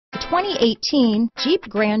2018 Jeep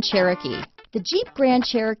Grand Cherokee. The Jeep Grand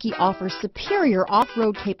Cherokee offers superior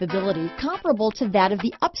off-road capability comparable to that of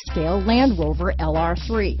the upscale Land Rover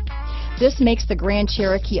LR3. This makes the Grand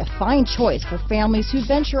Cherokee a fine choice for families who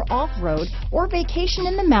venture off-road or vacation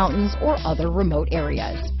in the mountains or other remote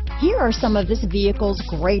areas. Here are some of this vehicle's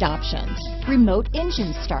great options: remote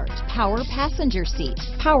engine start, power passenger seat,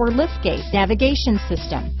 power liftgate, navigation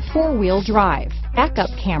system, four-wheel drive,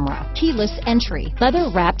 backup camera, keyless entry,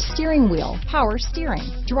 leather-wrapped steering wheel, power steering,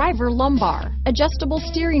 driver lumbar, adjustable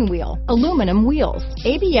steering wheel, aluminum wheels,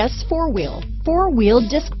 ABS four-wheel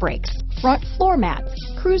disc brakes, front floor mats,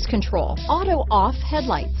 cruise control, auto-off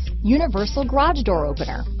headlights, universal garage door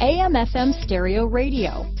opener, AM/FM stereo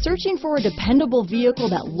radio. Searching for a dependable vehicle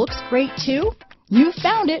that looks great too? You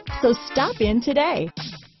found it, so stop in today.